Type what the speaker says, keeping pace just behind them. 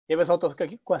E aí, pessoal, estou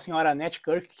aqui com a senhora Annette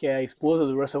Kirk, que é a esposa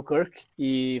do Russell Kirk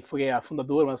e foi a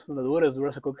fundadora, uma das fundadoras do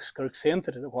Russell Kirk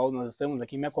Center, do qual nós estamos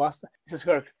aqui em minha costa. Mrs.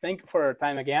 Kirk, thank you for your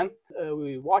time again.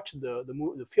 We watched the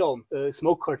film,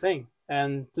 Smoke Curtain,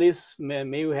 and please,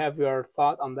 may we have your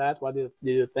thought on that? What did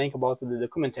you think about the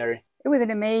documentary? It was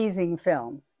an amazing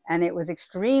film, and it was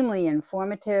extremely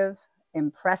informative,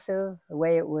 impressive, the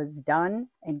way it was done,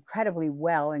 incredibly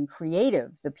well and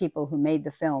creative the people who made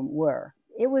the film were.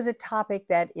 It was a topic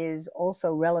that is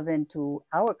also relevant to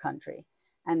our country.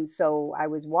 And so I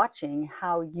was watching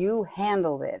how you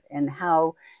handled it and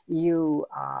how you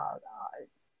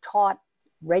taught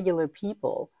regular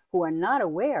people who are not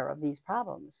aware of these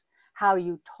problems, how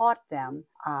you taught them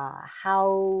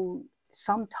how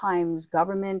sometimes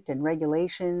government and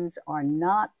regulations are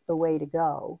not the way to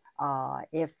go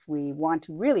if we want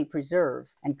to really preserve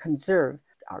and conserve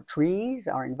our trees,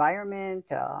 our environment,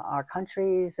 our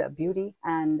country's beauty.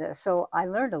 And so I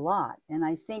learned a lot. And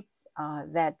I think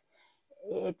that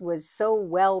it was so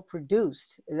well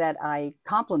produced that I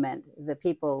compliment the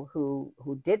people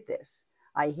who did this.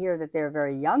 I hear that they're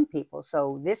very young people,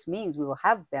 so this means we will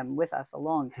have them with us a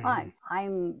long time.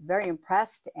 I'm very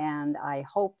impressed, and I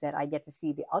hope that I get to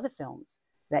see the other films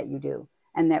that you do,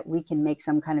 and that we can make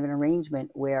some kind of an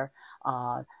arrangement where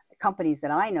companies that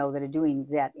I know that are doing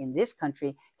that in this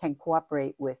country can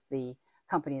cooperate with the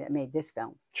company that made this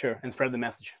film. Sure, and spread the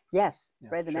message. Yes,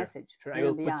 spread the message. Sure, I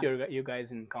will put you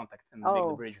guys in contact and make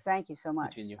the bridge. Thank you so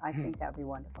much. I think that would be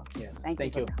wonderful. Yes,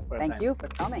 thank you for for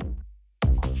coming.